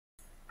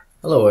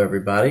Hello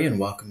everybody and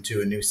welcome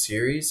to a new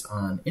series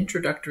on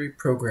introductory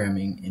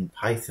programming in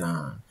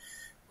Python.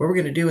 What we're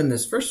going to do in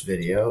this first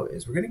video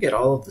is we're going to get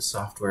all of the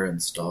software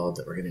installed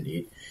that we're going to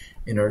need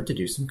in order to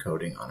do some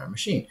coding on our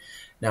machine.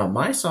 Now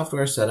my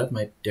software setup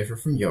might differ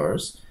from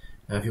yours.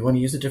 If you want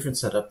to use a different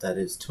setup, that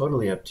is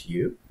totally up to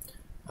you.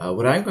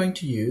 What I'm going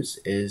to use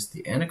is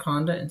the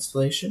Anaconda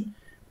installation,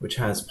 which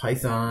has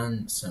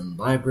Python, some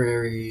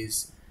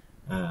libraries,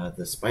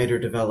 the Spider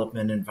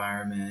development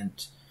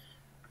environment,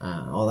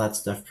 all that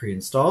stuff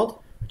pre-installed,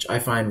 which I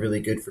find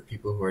really good for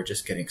people who are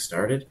just getting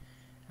started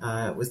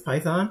with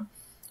Python,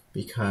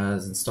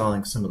 because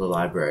installing some of the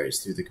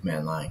libraries through the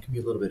command line can be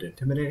a little bit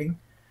intimidating.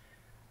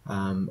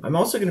 I'm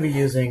also going to be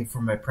using,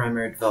 for my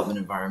primary development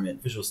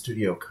environment, Visual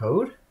Studio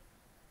Code.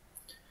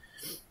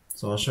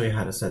 So I'll show you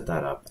how to set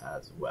that up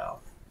as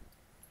well.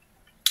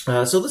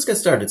 So let's get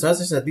started. So as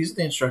I said, these are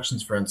the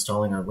instructions for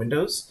installing on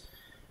Windows.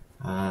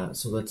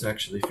 So let's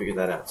actually figure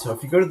that out. So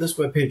if you go to this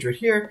webpage right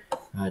here,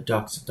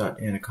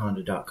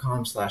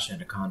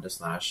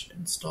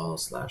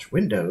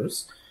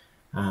 docs.anaconda.com/anaconda/install/windows,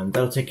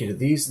 that'll take you to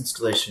these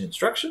installation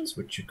instructions,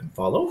 which you can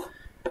follow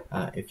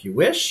if you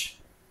wish.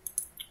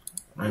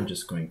 I'm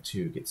just going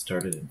to get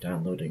started in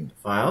downloading the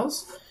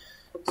files.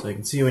 So you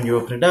can see when you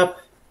open it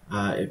up,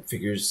 it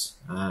figures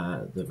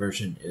the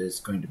version is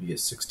going to be a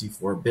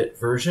 64-bit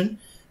version,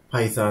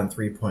 Python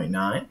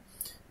 3.9.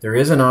 There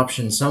is an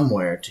option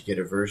somewhere to get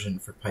a version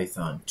for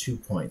Python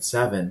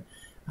 2.7.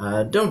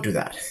 Don't do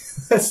that.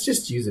 Let's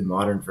just use a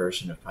modern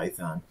version of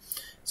Python.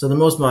 So the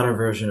most modern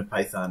version of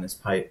Python is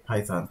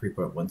Python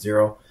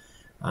 3.10,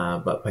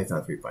 but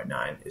Python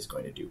 3.9 is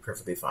going to do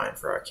perfectly fine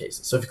for our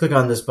cases. So if you click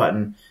on this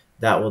button,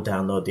 that will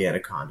download the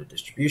Anaconda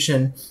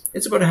distribution.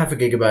 It's about 0.5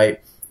 GB,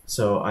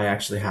 so I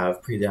actually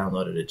have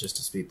pre-downloaded it just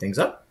to speed things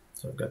up.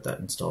 So I've got that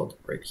installed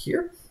right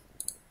here.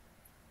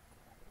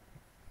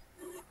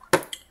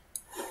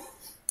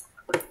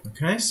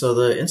 Okay, so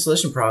the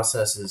installation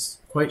process is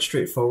quite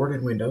straightforward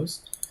in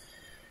Windows.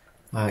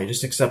 You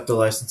just accept the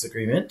license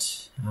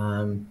agreement.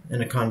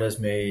 Anaconda is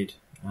made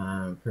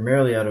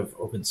primarily out of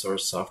open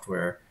source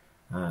software,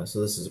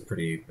 so this is a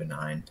pretty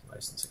benign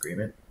license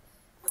agreement.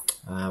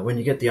 When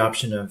you get the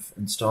option of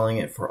installing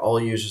it for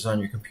all users on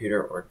your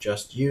computer or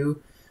just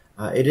you,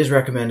 it is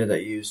recommended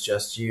that you use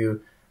just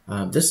you.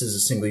 This is a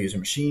single user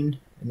machine.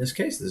 In this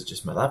case, this is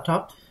just my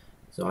laptop,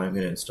 so I'm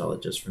going to install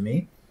it just for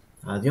me.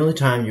 The only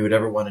time you would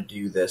ever want to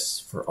do this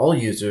for all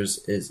users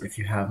is if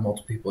you have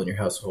multiple people in your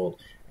household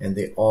and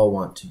they all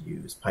want to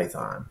use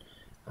Python.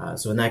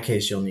 So in that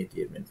case, you'll need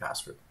the admin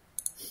password.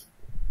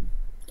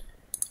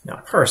 Now,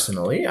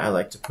 personally, I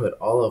like to put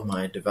all of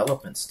my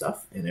development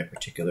stuff in a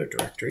particular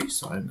directory.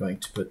 So I'm going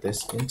to put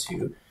this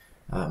into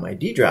my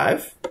D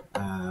drive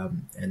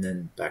and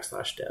then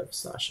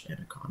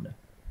 /dev/anaconda.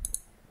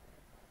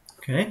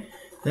 Okay.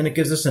 Then it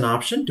gives us an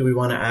option. Do we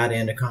want to add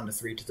Anaconda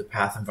 3 to the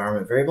path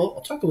environment variable?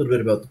 I'll talk a little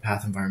bit about the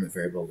path environment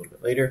variable a little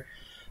bit later.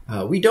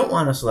 We don't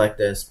want to select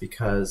this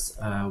because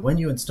when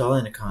you install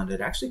Anaconda,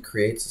 it actually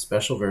creates a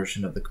special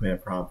version of the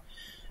command prompt,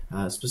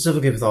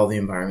 specifically with all the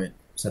environment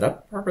set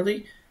up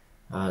properly.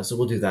 So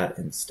we'll do that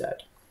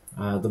instead.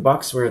 The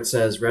box where it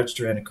says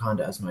register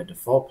Anaconda as my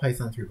default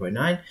Python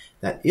 3.9,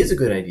 that is a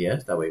good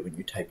idea. That way when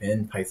you type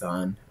in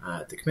Python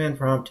at the command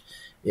prompt,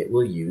 it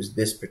will use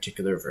this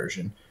particular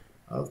version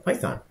of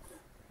Python.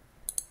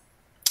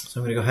 So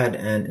I'm going to go ahead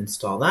and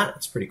install that.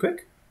 It's pretty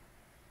quick.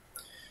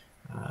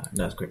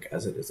 Not as quick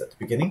as it is at the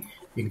beginning.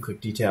 You can click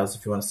details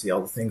if you want to see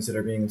all the things that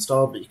are being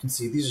installed, but you can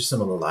see these are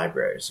some of the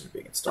libraries that are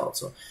being installed.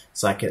 So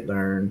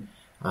scikit-learn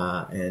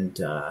and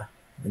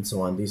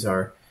so on. These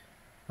are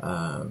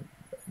neural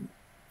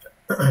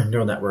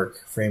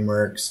network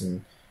frameworks,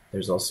 and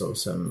there's also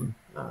some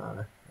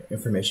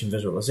information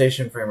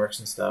visualization frameworks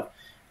and stuff.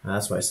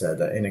 That's why I said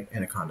that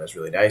Anaconda is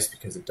really nice,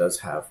 because it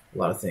does have a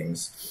lot of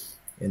things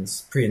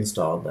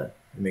pre-installed that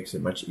it makes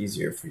it much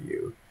easier for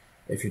you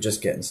if you're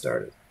just getting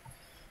started.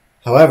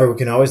 However, we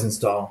can always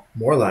install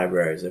more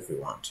libraries if we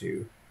want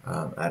to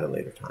at a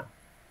later time.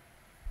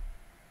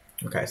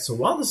 Okay, so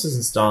while this is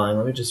installing,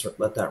 let me just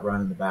let that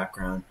run in the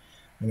background.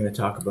 I'm going to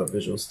talk about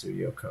Visual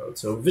Studio Code.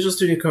 So Visual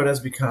Studio Code has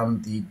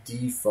become the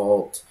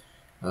default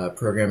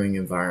programming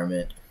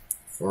environment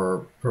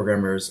for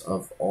programmers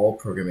of all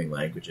programming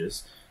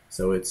languages.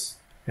 So it's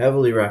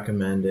heavily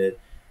recommended.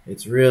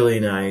 It's really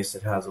nice.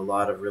 It has a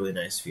lot of really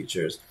nice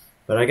features.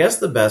 But I guess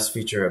the best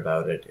feature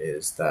about it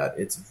is that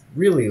it's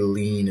really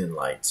lean and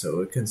light, so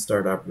it can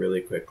start up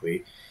really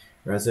quickly.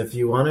 Whereas if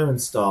you want to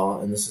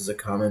install, and this is a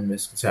common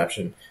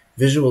misconception,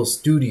 Visual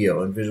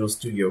Studio and Visual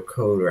Studio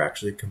Code are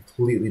actually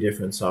completely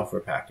different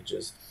software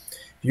packages.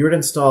 If you were to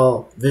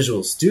install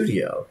Visual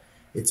Studio,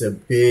 it's a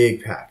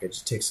big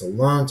package. It takes a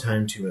long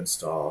time to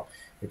install.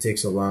 It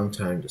takes a long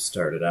time to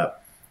start it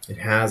up. It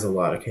has a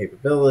lot of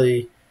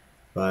capability,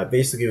 but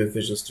basically with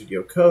Visual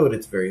Studio Code,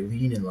 it's very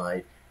lean and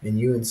light, and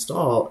you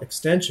install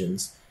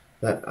extensions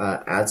that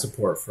add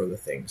support for the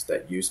things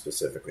that you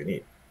specifically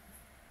need.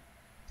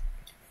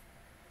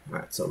 All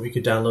right, so we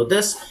could download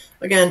this.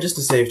 Again, just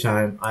to save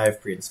time,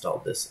 I've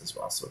pre-installed this as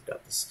well, so I've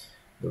got this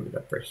loaded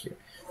up right here.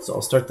 So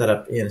I'll start that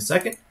up in a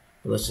second.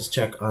 But let's just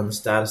check on the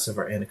status of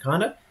our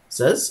Anaconda. It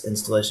says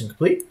installation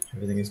complete.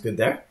 Everything is good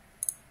there.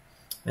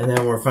 And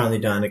then we're finally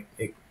done.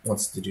 It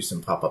wants to do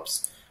some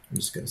pop-ups. I'm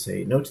just going to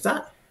say no to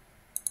that.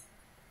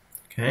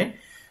 Okay.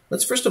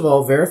 Let's first of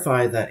all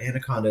verify that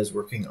Anaconda is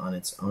working on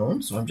its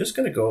own. So I'm just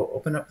going to go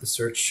open up the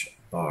search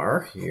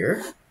bar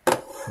here.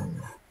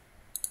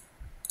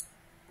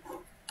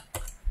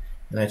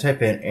 And I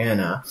type in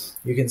Anna.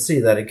 You can see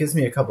that it gives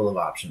me a couple of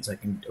options. I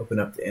can open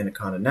up the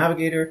Anaconda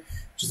Navigator,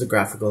 which is a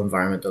graphical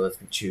environment that lets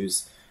me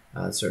choose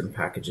certain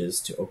packages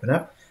to open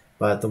up.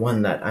 But the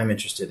one that I'm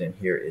interested in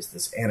here is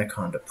this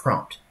Anaconda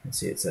prompt. You can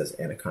see it says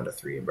Anaconda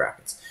 3 in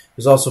brackets.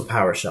 There's also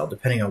PowerShell,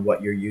 depending on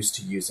what you're used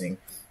to using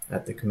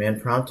at the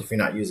command prompt. If you're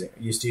not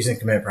used to using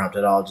command prompt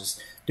at all,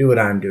 just do what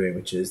I'm doing,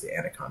 which is the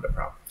Anaconda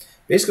prompt.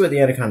 Basically what the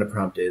Anaconda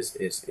prompt is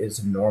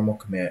a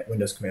normal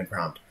Windows command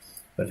prompt,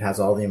 but it has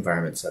all the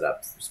environment set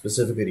up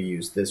specifically to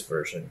use this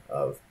version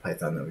of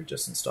Python that we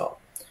just installed.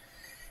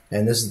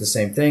 And this is the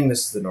same thing.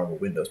 This is the normal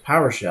Windows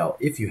PowerShell.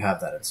 If you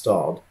have that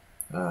installed,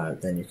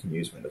 then you can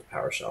use Windows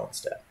PowerShell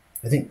instead.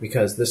 I think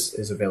because this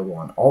is available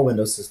on all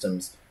Windows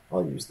systems,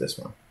 I'll use this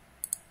one.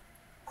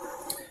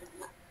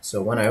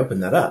 So when I open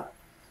that up,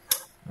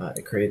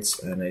 it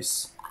creates a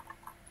nice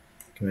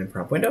command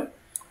prompt window,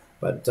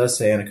 but it does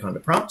say Anaconda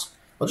prompt.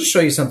 I'll just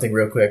show you something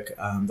real quick.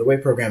 The way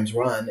programs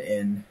run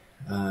in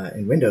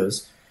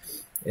Windows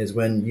is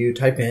when you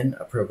type in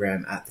a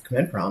program at the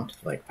command prompt,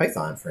 like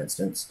Python, for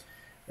instance,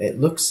 it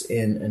looks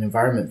in an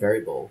environment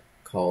variable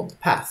called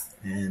path.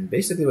 And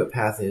basically what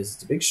path is,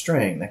 it's a big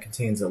string that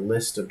contains a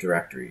list of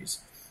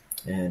directories.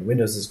 And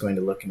Windows is going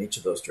to look in each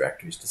of those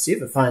directories to see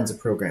if it finds a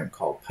program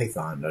called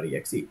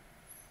python.exe.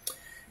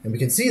 And we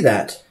can see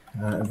that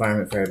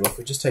environment variable if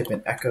we just type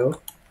in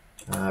echo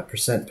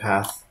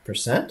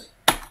 %path%.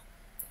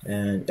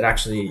 And it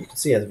actually, you can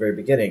see at the very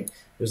beginning,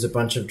 there's a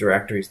bunch of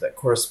directories that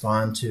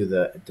correspond to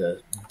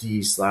the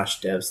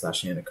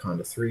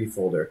d/dev/anaconda3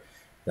 folder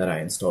that I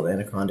installed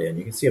Anaconda in.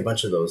 You can see a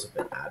bunch of those have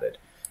been added.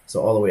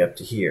 So all the way up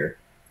to here,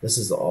 this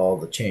is all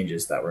the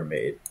changes that were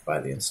made by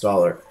the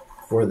installer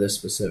for this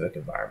specific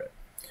environment.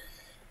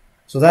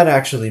 So that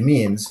actually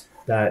means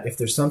that if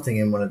there's something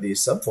in one of these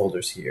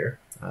subfolders here,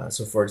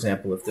 so for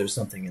example, if there's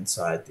something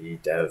inside the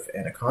dev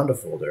Anaconda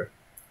folder,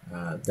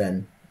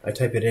 then I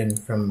type it in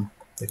from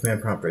the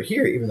command prompt right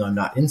here, even though I'm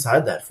not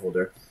inside that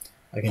folder,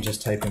 I can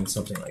just type in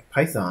something like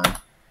Python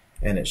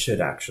and it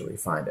should actually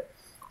find it.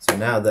 So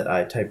now that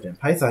I typed in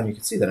Python, you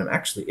can see that I'm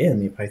actually in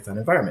the Python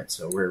environment.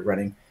 So we're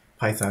running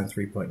Python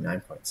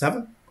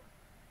 3.9.7.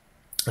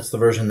 That's the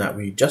version that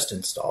we just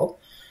installed.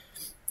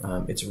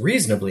 It's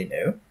reasonably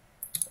new,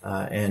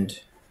 and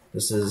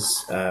this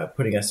is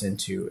putting us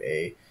into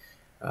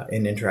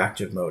an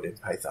interactive mode in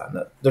Python.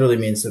 That literally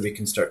means that we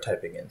can start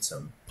typing in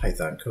some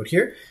Python code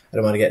here. I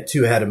don't want to get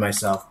too ahead of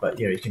myself, but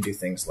you can do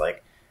things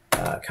like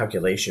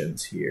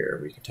calculations here.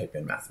 We can type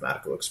in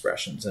mathematical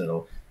expressions, and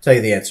it'll tell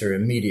you the answer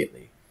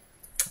immediately.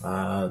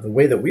 The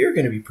way that we are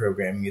going to be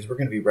programming is we're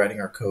going to be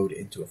writing our code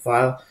into a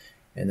file,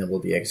 and then we'll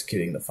be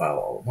executing the file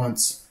all at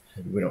once.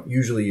 And we don't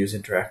usually use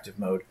interactive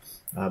mode,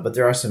 but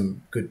there are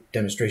some good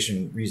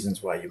demonstration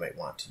reasons why you might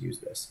want to use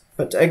this.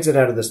 But to exit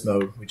out of this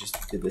mode, we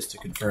just did this to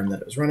confirm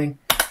that it was running.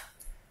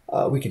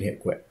 We can hit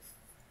quit.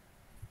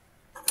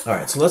 All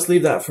right, so let's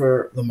leave that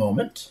for the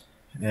moment,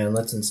 and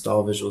let's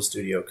install Visual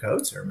Studio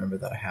Code. So remember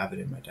that I have it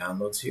in my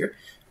downloads here.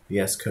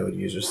 VS Code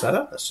user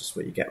setup. That's just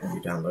what you get when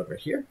you download right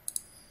here.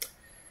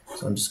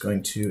 So I'm just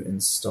going to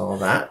install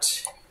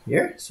that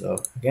here.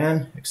 So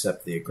again,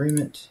 accept the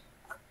agreement,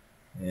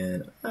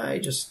 and I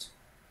just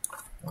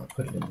want to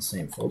put it in the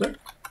same folder.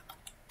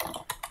 So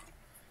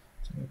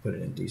I'm going to put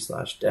it in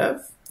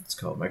d/dev. It's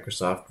called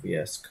Microsoft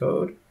VS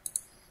Code.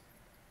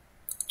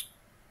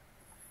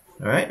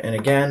 All right, and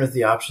again with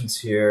the options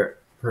here,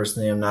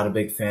 personally I'm not a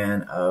big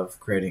fan of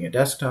creating a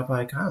desktop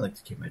icon. I like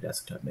to keep my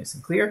desktop nice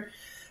and clear,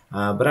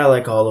 but I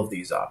like all of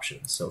these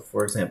options. So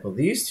for example,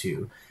 these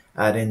two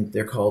add in,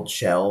 they're called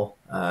shell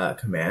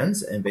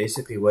commands, and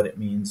basically what it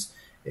means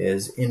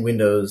is in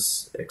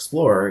Windows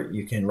Explorer,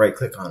 you can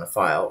right-click on a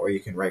file or you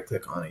can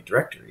right-click on a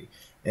directory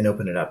and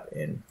open it up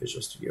in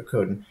Visual Studio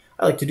Code, and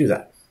I like to do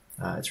that.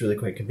 It's really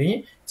quite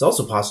convenient. It's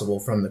also possible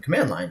from the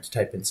command line to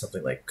type in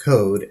something like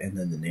code and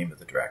then the name of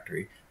the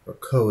directory, or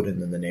code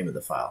and then the name of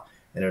the file,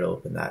 and it'll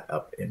open that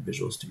up in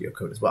Visual Studio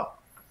Code as well.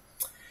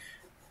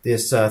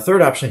 This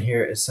third option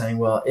here is saying,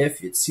 well,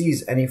 if it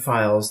sees any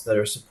files that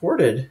are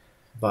supported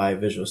by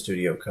Visual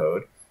Studio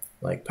Code,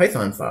 like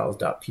Python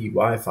files, .py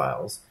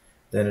files,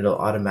 then it'll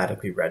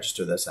automatically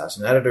register this as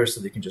an editor,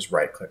 so that you can just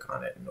right-click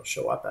on it and it'll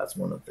show up as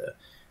one of the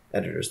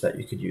editors that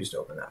you could use to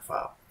open that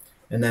file.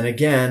 And then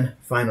again,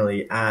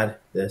 finally, add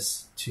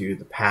this to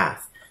the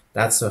path.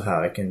 That's so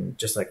how I can,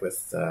 just like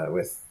with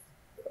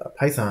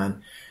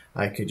Python,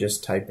 I could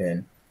just type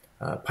in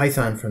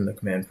Python from the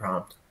command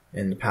prompt,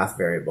 and the path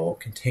variable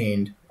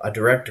contained a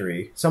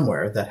directory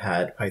somewhere that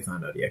had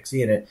python.exe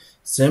in it.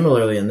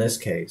 Similarly, in this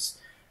case,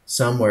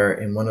 somewhere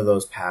in one of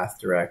those path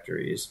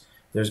directories,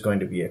 there's going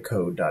to be a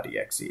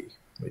code.exe,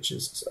 which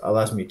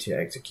allows me to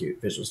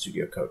execute Visual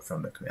Studio Code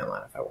from the command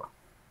line if I want.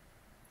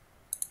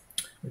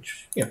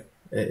 which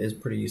is a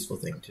pretty useful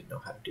thing to know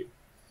how to do.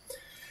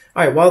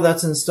 All right, while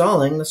that's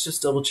installing, let's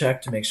just double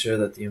check to make sure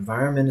that the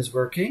environment is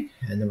working,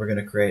 and then we're going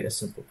to create a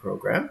simple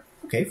program.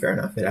 Okay, fair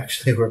enough. It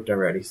actually worked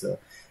already, so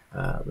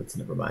let's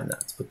never mind that.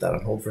 Let's put that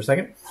on hold for a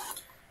second.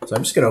 So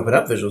I'm just going to open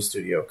up Visual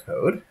Studio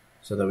Code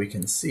so that we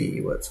can see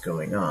what's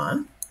going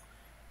on.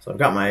 So I've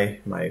got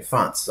my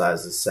font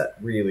sizes set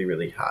really,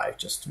 really high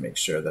just to make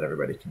sure that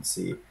everybody can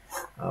see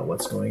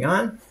what's going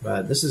on.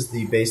 But this is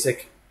the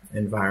basic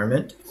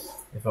environment.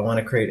 If I want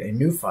to create a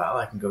new file,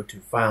 I can go to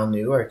File,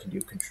 New, or I can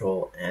do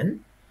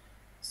Control-N.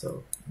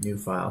 So new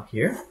file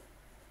here,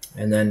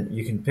 and then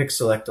you can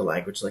select a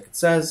language like it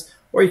says,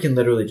 or you can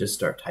literally just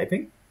start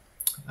typing.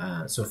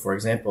 So for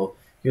example,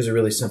 here's a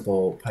really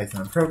simple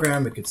Python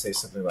program. We could say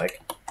something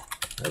like,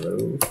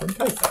 hello from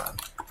Python.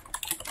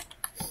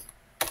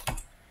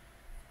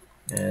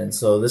 And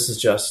so this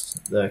is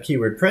just the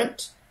keyword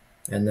print,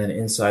 and then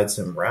inside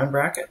some round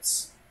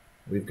brackets,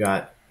 we've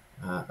got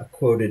a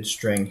quoted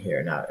string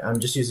here. Now I'm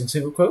just using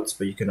single quotes,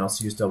 but you can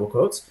also use double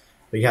quotes,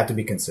 but you have to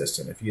be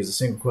consistent. If you use a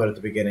single quote at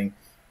the beginning,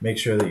 make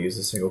sure that you use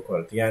a single quote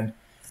at the end,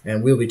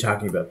 and we'll be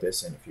talking about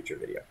this in a future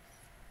video.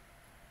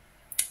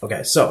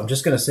 Okay, so I'm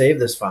just going to save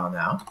this file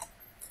now.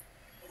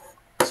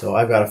 So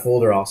I've got a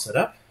folder all set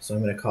up, so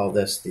I'm going to call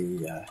this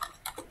the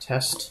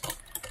test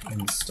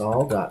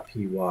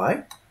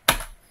install.py.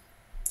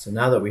 So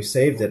now that we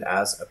saved it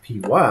as a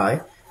py,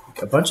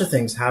 a bunch of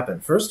things happen.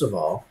 First of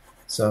all,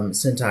 some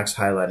syntax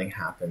highlighting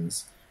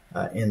happens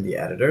in the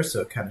editor,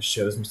 so it kind of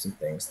shows me some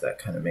things that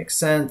kind of make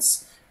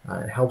sense.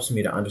 It helps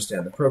me to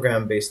understand the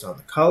program based on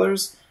the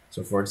colors.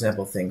 So for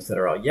example, things that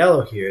are all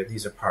yellow here,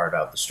 these are part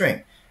of the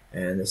string.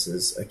 And this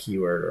is a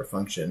keyword or a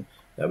function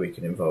that we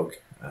can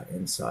invoke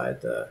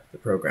inside the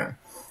program.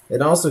 It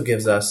also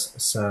gives us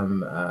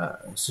some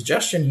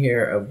suggestion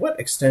here of what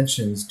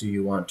extensions do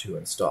you want to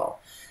install.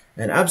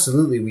 And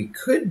absolutely we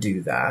could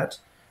do that,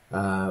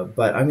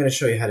 but I'm going to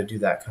show you how to do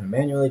that kind of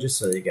manually just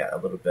so that you get a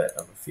little bit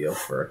of a feel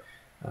for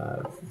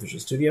Visual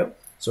Studio.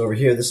 So over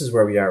here, this is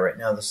where we are right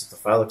now. This is the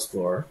File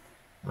Explorer.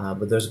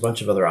 But there's a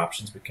bunch of other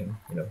options. We can,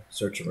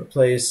 search and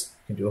replace.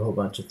 We can do a whole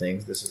bunch of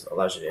things. This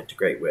allows you to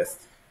integrate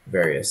with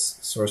various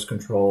source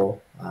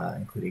control,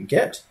 including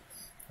Git.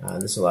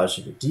 This allows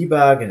you to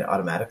debug, and it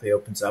automatically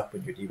opens up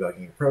when you're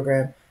debugging your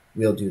program.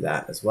 We'll do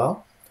that as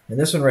well. And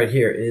this one right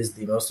here is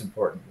the most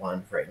important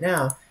one right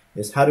now,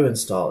 is how to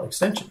install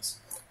extensions.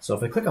 So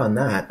if I click on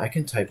that, I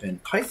can type in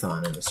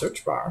Python in the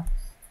search bar,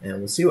 and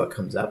we'll see what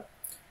comes up.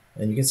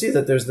 And you can see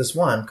that there's this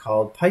one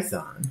called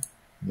Python,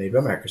 made by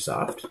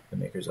Microsoft, the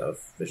makers of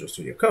Visual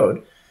Studio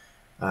Code.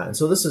 And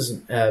so this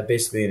is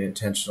basically an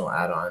intentional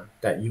add-on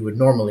that you would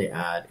normally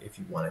add if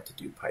you wanted to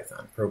do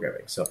Python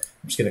programming. So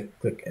I'm just going to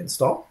click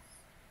Install.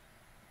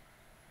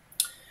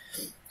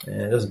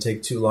 And it doesn't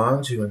take too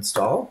long to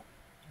install.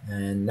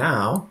 And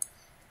now,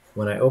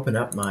 when I open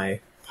up my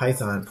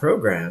Python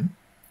program,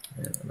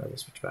 and I'm going to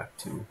switch back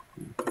to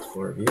the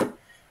Explorer view,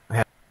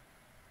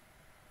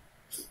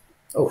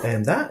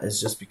 and that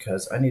is just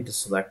because I need to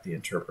select the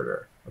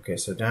interpreter. Okay,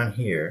 so down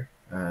here,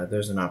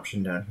 there's an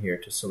option down here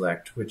to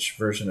select which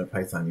version of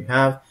Python you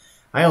have.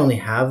 I only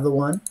have the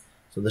one,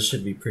 so this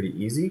should be pretty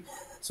easy.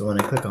 So when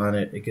I click on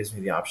it, it gives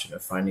me the option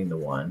of finding the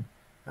one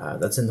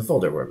that's in the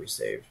folder where we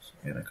saved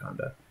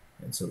Anaconda.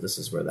 And so this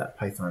is where that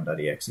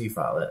python.exe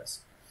file is.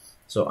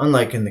 So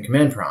unlike in the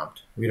command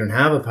prompt, we don't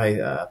have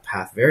a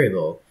path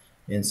variable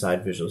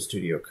inside Visual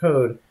Studio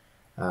Code.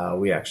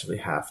 We actually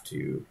have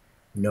to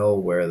know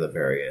where the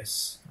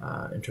various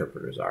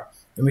interpreters are.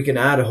 And we can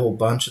add a whole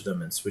bunch of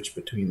them and switch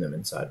between them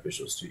inside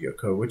Visual Studio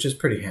Code, which is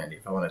pretty handy.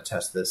 If I want to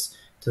test this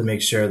to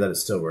make sure that it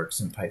still works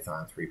in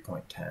Python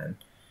 3.10,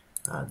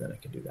 then I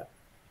can do that.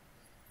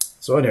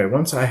 So anyway,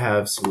 once I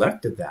have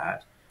selected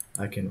that,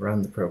 I can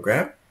run the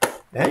program,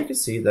 and you can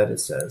see that it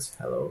says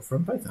hello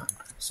from Python.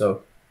 So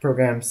the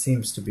program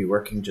seems to be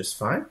working just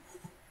fine.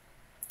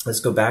 Let's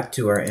go back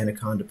to our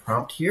Anaconda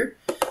prompt here.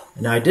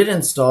 Now I did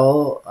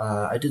install,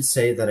 I did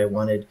say that I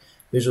wanted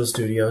Visual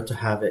Studio to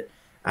have it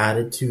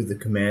added to the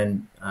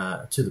command,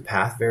 to the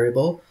path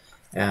variable.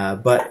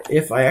 But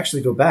if I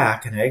actually go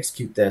back and I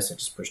execute this, I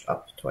just pushed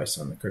up twice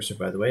on the cursor,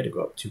 by the way, to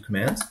go up 2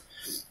 commands.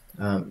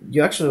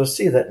 You actually will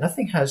see that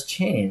nothing has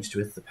changed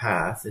with the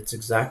path. It's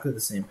exactly the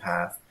same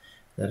path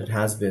that it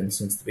has been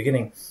since the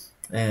beginning.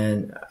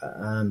 And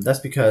that's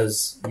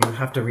because you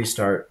have to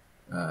restart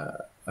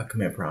a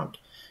command prompt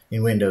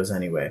in Windows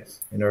anyway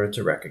in order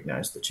to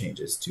recognize the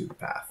changes to the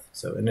path.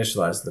 So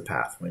initialize the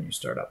path when you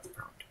start up the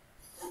prompt.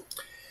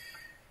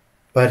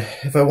 But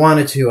if I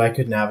wanted to, I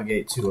could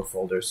navigate to a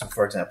folder. So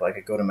for example, I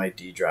could go to my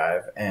D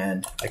drive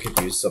and I could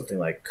use something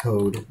like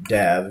code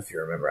dev. If you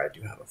remember, I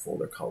do have a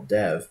folder called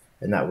dev,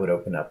 and that would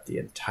open up the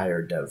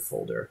entire dev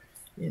folder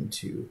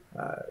into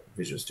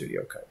Visual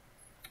Studio Code.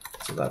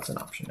 So that's an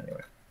option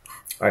anyway.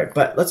 All right,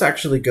 but let's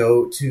actually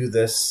go to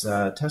this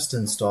test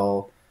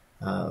install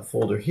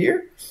folder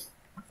here.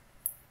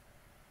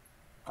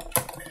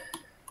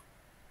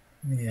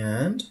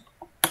 And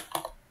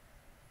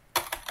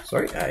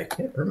sorry, I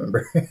can't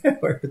remember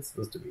where it's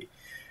supposed to be.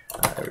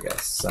 There we go,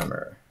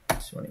 summer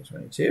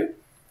 2022.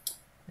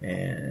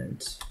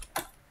 And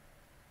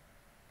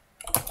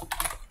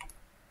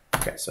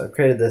okay, so I've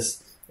created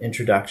this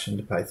Introduction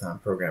to Python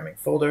Programming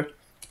folder,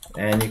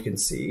 and you can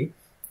see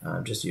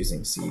I'm just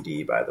using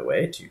CD, by the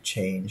way, to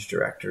change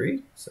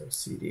directory, so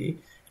CD.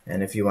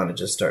 And if you want to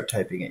just start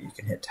typing it, you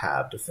can hit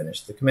Tab to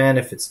finish the command.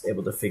 If it's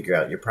able to figure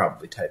out you're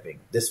probably typing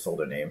this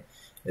folder name,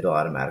 it'll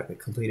automatically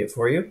complete it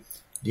for you.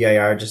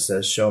 dir just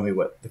says show me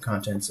what the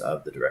contents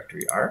of the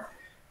directory are.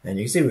 And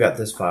you can see we've got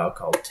this file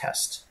called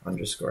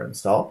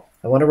test_install.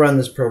 I want to run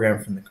this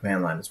program from the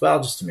command line as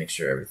well, just to make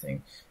sure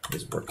everything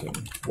is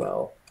working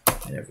well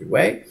in every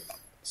way.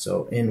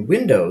 So in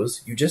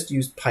Windows, you just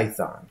use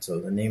Python. So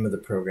the name of the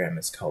program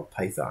is called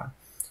Python.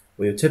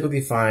 What you'll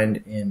typically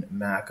find in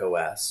Mac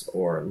OS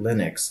or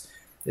Linux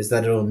is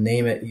that it'll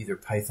name it either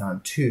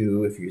Python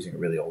 2 if you're using a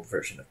really old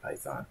version of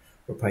Python,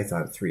 or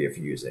Python 3 if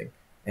you're using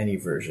any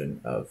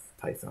version of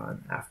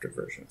Python after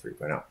version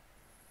 3.0,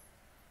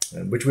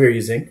 which we are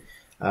using.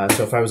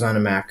 So if I was on a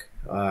Mac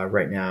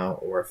right now,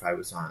 or if I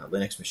was on a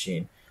Linux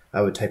machine,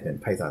 I would type in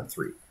Python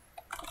 3.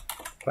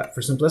 But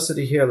for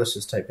simplicity here, let's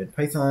just type in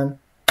Python,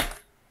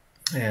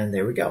 and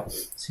there we go.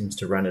 Seems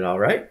to run it all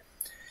right.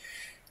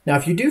 Now,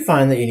 if you do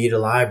find that you need a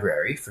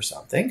library for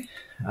something,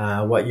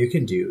 what you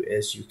can do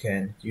is you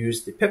can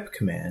use the pip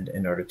command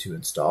in order to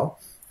install.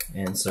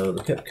 And so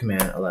the pip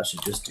command allows you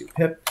to just do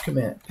pip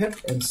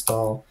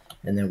install,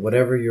 and then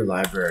whatever your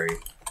library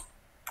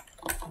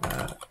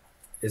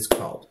is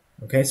called.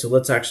 Okay, so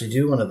let's actually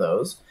do one of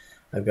those.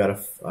 I've got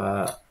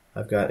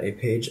a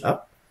page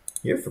up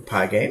here for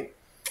Pygame,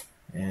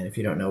 and if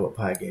you don't know what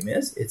Pygame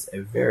is, it's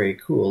a very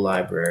cool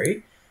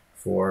library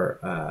for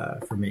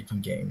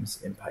making games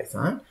in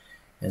Python.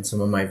 And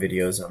some of my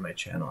videos on my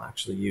channel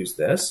actually use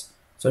this.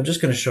 So I'm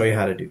just going to show you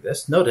how to do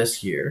this. Notice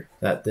here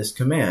that this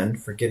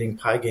command for getting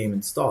Pygame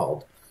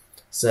installed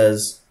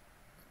says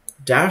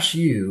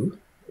 -user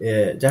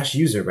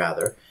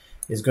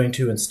is going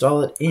to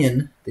install it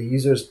in the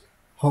user's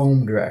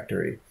home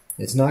directory.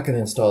 It's not going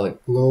to install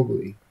it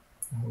globally,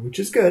 which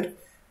is good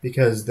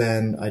because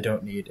then I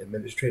don't need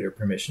administrator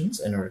permissions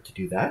in order to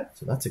do that.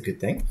 So that's a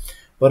good thing.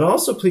 But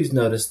also please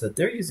notice that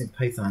they're using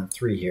Python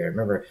 3 here.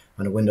 Remember,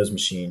 on a Windows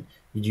machine,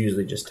 you'd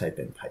usually just type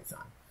in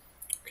Python.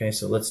 Okay,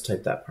 so let's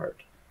type that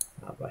part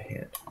by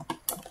hand.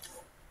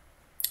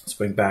 Let's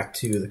bring back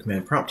to the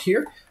command prompt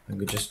here.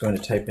 I'm just going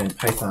to type in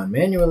Python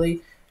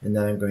manually, and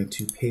then I'm going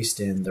to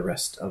paste in the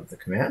rest of the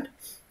command,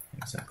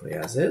 exactly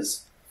as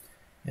is.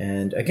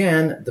 And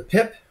again, the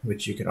pip,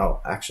 which you can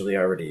actually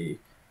already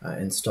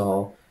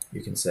install,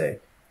 you can say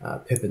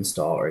pip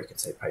install, or you can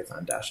say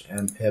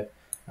python-mpip.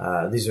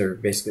 These are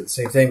basically the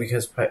same thing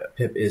because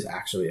pip is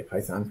actually a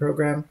Python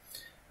program,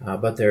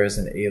 but there is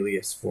an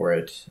alias for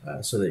it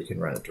so that you can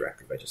run it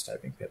directly by just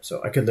typing pip.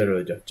 So I could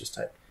literally just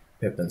type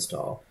pip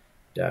install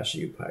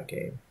 -u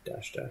pygame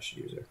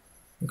 -user.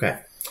 Okay.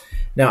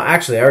 Now,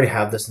 actually, I already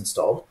have this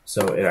installed,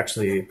 so it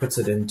actually puts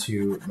it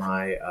into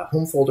my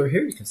home folder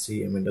here. You can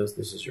see in Windows,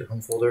 this is your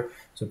home folder.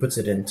 So it puts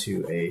it into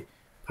a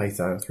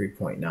Python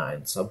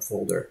 3.9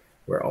 subfolder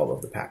where all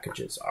of the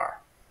packages are.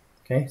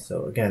 Okay,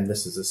 so again,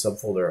 this is a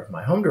subfolder of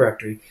my home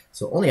directory,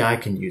 so only I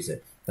can use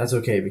it. That's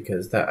okay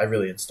because I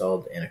really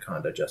installed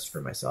Anaconda just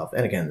for myself.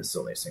 And again, this is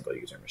only a single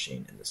user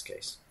machine in this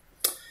case.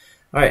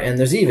 All right, and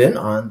there's even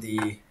on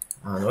the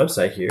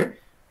website here,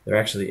 there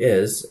actually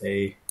is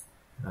a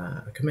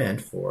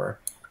command for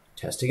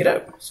testing it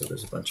out. So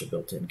there's a bunch of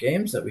built-in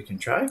games that we can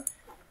try.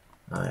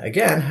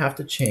 Again, have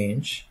to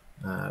change.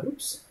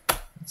 Oops,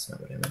 that's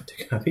not what I meant to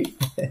copy.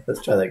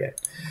 Let's try that again.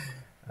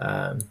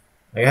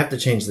 I have to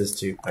change this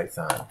to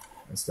Python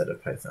instead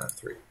of Python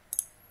 3.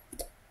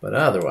 But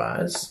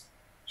otherwise,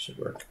 it should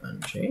work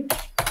unchanged.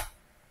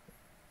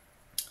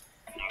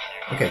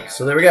 Okay,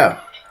 so there we go.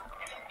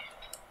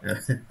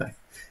 I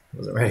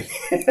wasn't ready.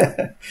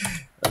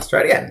 Let's try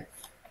it again.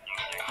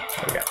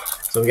 There we go.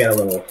 So we got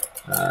a little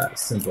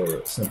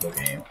simple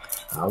game.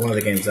 One of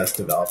the games that's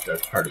developed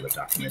as part of the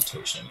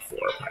documentation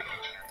for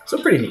Pygame.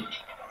 So pretty neat.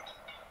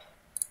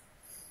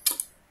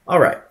 All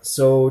right,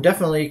 so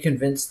definitely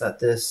convinced that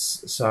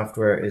this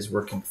software is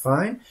working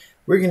fine.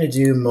 We're going to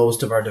do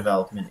most of our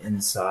development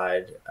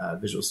inside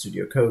Visual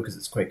Studio Code because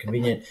it's quite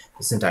convenient.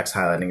 The syntax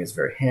highlighting is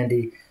very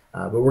handy,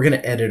 but we're going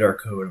to edit our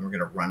code and we're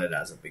going to run it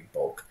as a big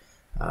bulk.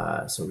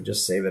 So we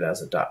just save it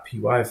as a .py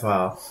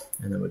file,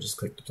 and then we'll just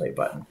click the play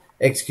button.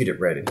 Execute it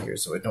right in here,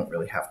 so I don't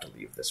really have to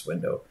leave this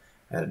window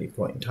at any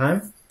point in time.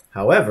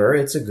 However,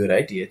 it's a good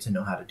idea to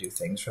know how to do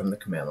things from the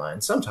command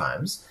line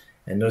sometimes.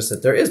 And notice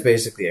that there is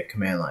basically a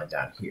command line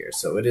down here.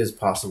 So it is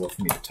possible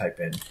for me to type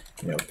in,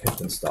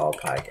 pip install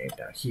pygame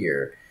down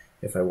here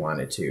if I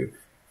wanted to.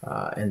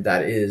 And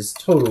that is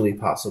totally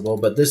possible,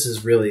 but this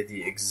is really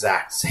the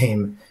exact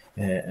same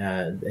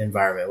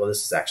environment. Well,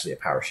 this is actually a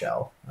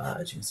PowerShell,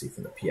 as you can see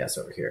from the PS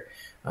over here.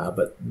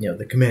 But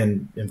the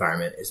command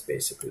environment is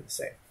basically the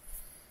same.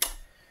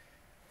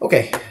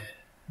 Okay.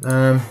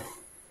 All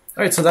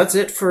right, so that's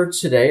it for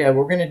today. What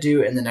we're going to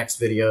do in the next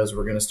video is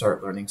we're going to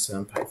start learning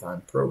some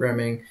Python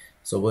programming.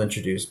 So we'll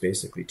introduce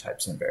basically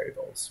types and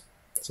variables.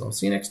 So I'll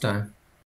see you next time.